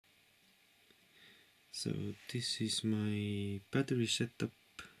So this is my battery setup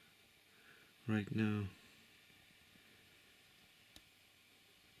right now.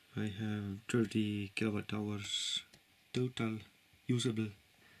 I have 30 kWh total usable.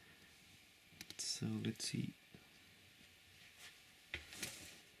 So let's see.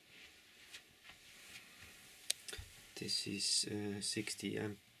 This is 60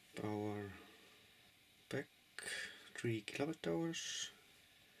 amp hour pack, 3 kWh,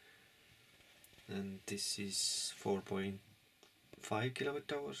 and this is 4.5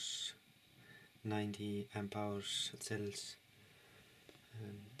 kWh, 90 amp hours cells,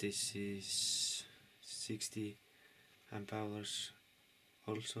 and this is 60 amp hours,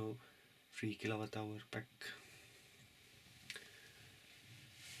 also 3 kWh pack.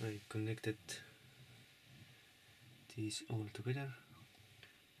 I connected these all together.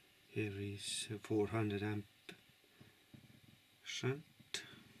 Here is a 400 amp shunt.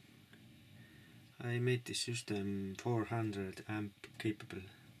 I made the system 400 amp capable.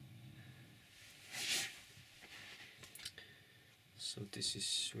 So this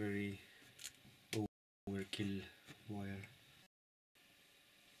is very overkill wire.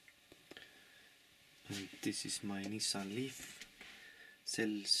 And this is my Nissan Leaf.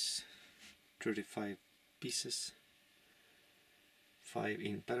 Cells 35 pieces, 5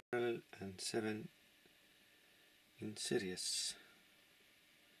 in parallel and 7 in series.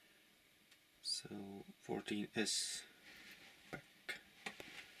 So 14S pack.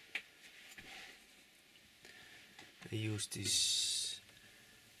 I use these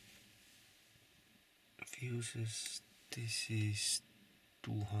fuses. This is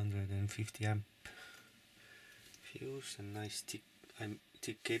 250 amp fuse and nice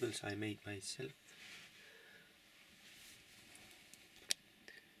thick cables I made myself.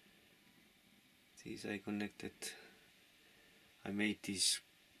 These I connected. I made these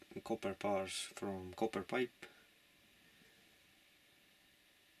copper bars from copper pipe.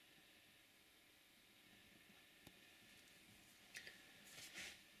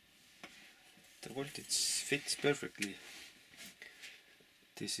 The voltage fits perfectly.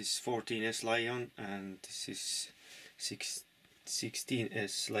 This is 14S Lion and this is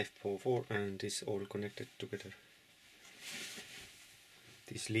 16S Life4, and this all connected together.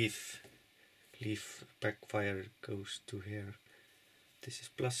 This leaf backfire goes to here. This is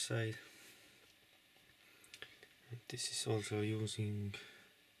plus side. And this is also using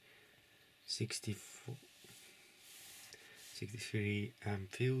 63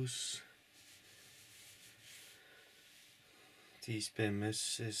 amp fuse. These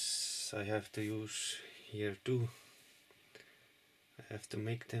BMSs I have to use here too. I have to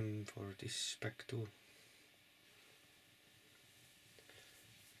make them for this pack too.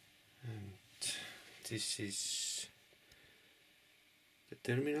 And this is the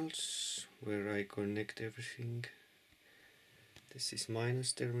terminals where I connect everything. This is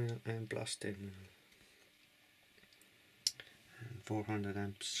minus terminal and plus terminal. And 400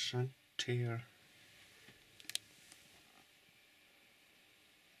 amps shunt here.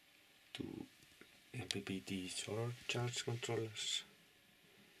 2 MPPT charge controllers.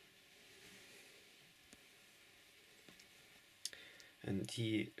 And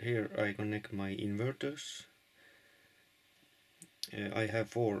here I connect my inverters. I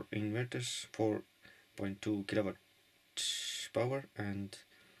have 4 inverters, 4.2 kilowatt power, and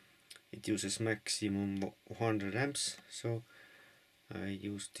it uses maximum 100 amps, so I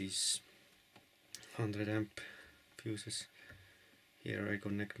use these 100 amp fuses. Here I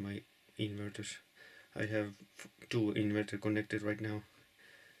connect my inverters. I have 2 inverters connected right now.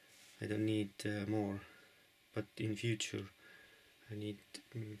 I don't need more, but in future I need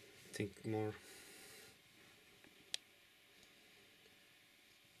to think more.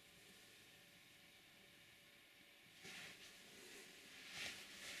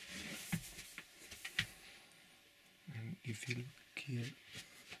 And if you look here,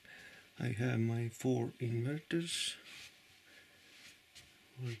 I have my 4 inverters.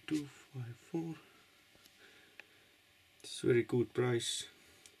 1, 2, 5, 4. It's very good price.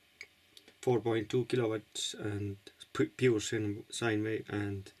 4.2 kilowatts and pure sine wave,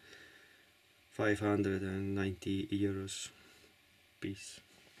 and 590 euros piece.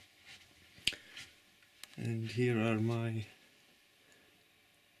 And here are my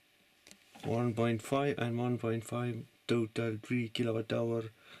 1.5 and 1.5 total 3 kilowatt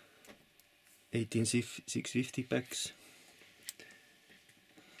hour 18650 packs.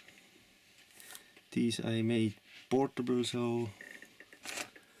 These I made portable, so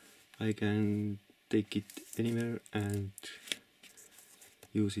I can take it anywhere and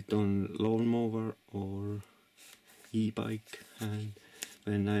use it on lawnmower or e-bike, and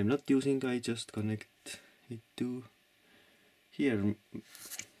when I'm not using, I just connect it to here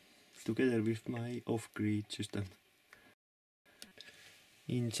together with my off-grid system.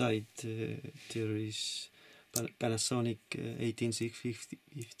 Inside there is Panasonic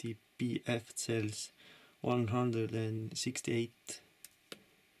 18650 cells, 168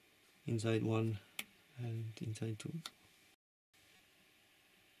 inside one and inside two.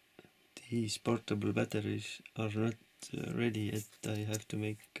 These portable batteries are not ready yet. I have to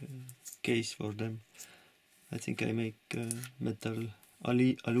make a case for them. I think I make metal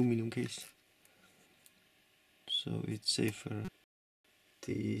aluminum case, so it's safer.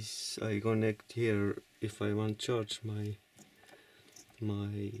 These I connect here if I want to charge my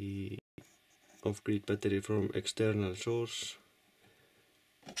off-grid battery from external source,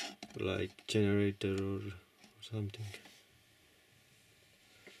 like generator or something.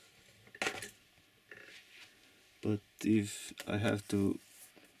 But if I have to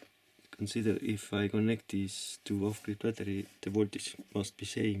consider, if I connect these to off-grid battery, the voltage must be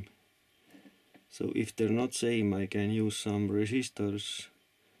same. So if they're not same, I can use some resistors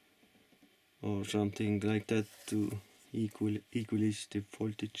or something like that to equalize the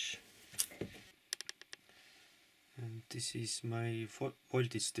voltage. And this is my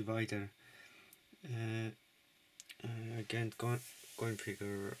voltage divider. I can't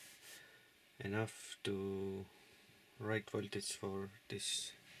configure enough to write voltage for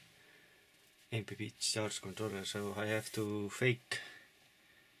this MPP charge controller, so I have to fake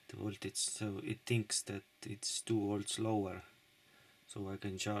the voltage so it thinks that it's 2 volts lower, so I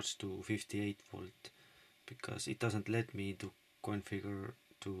can charge to 58 volt, because it doesn't let me to configure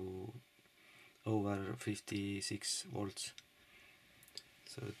to over 56 volts.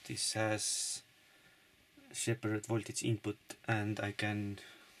 So this has separate voltage input, and I can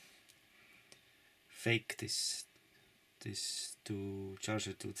fake this to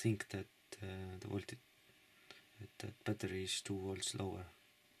charger to think that the voltage that battery is 2 volts lower.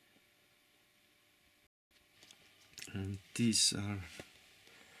 And these are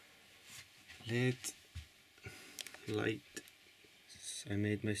LED light I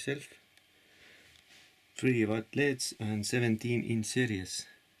made myself, 3 watt LEDs and 17 in series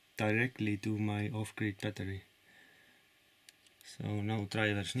directly to my off-grid battery. So no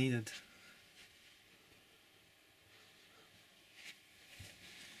drivers needed.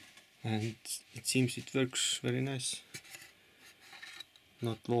 And it seems it works very nice.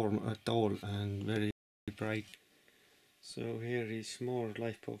 Not warm at all and very bright. So here is more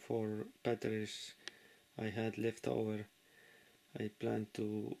LifePo4 batteries I had left over. I plan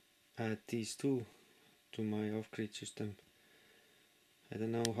to add these two to my off-grid system. I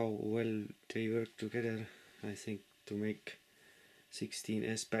don't know how well they work together. I think to make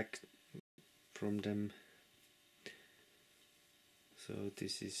 16S pack from them. So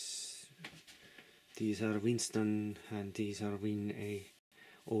these are Winston and these are WinA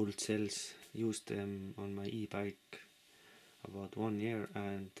old cells. Used them on my e-bike about 1 year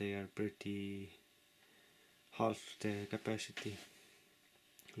and they are pretty half the capacity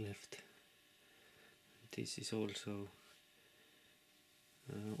left. This is also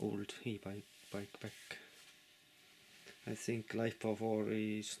old e-bike pack. I think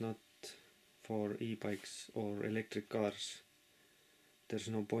LifePo4 is not for e-bikes or electric cars. There's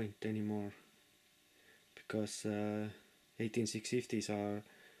no point anymore, because 18650s are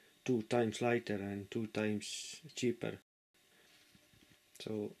 2 times lighter and 2 times cheaper.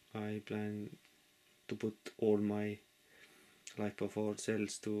 So I plan to put all my LifePo4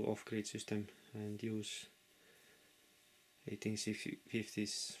 cells to off-grid system and use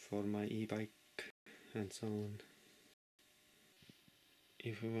 18650s for my e-bike and so on.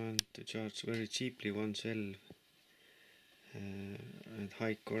 If you want to charge very cheaply one cell at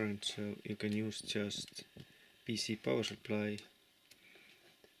high current, so you can use just PC power supply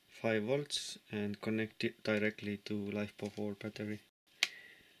 5 volts and connect it directly to LifePo4 battery.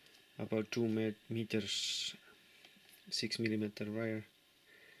 About 2 meters 6mm wire,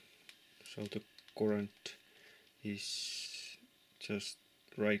 so the current is just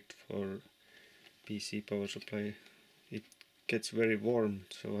right for PC power supply. It gets very warm,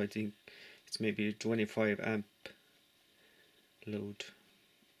 so I think it's maybe 25 amp load.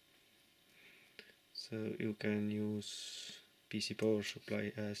 So you can use PC power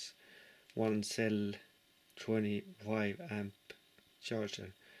supply as one cell 25 amp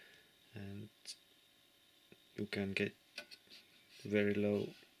charger, and you can get very low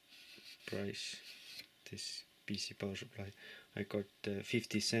price this PC power supply. I got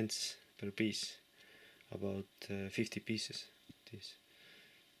 50 cents per piece, about 50 pieces this,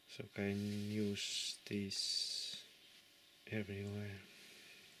 so can use this everywhere.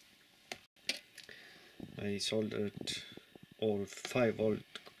 I soldered all 5V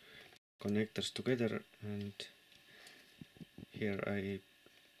connectors together, and here I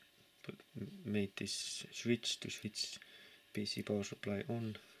made this switch to switch PC power supply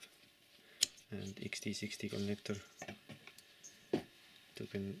on, and XT60 connector to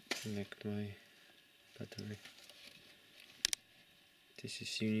connect my battery. This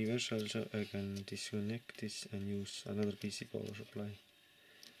is universal, so I can disconnect this and use another PC power supply.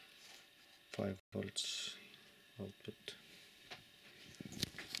 5V output.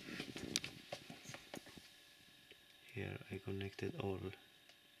 Here I connected all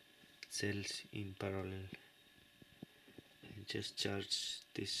cells in parallel and just charge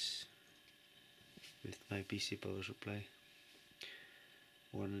this with my PC power supply.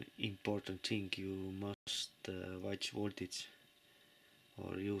 One important thing, you must watch voltage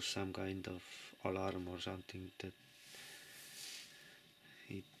or use some kind of alarm or something that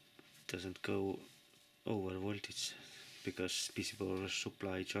it doesn't go over voltage, because PC power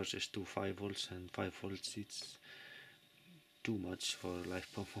supply charges to 5V, and 5V it's too much for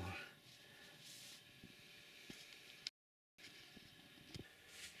LifePo4.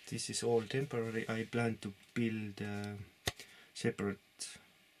 This is all temporary. I plan to build a separate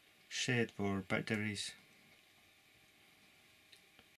shed for batteries,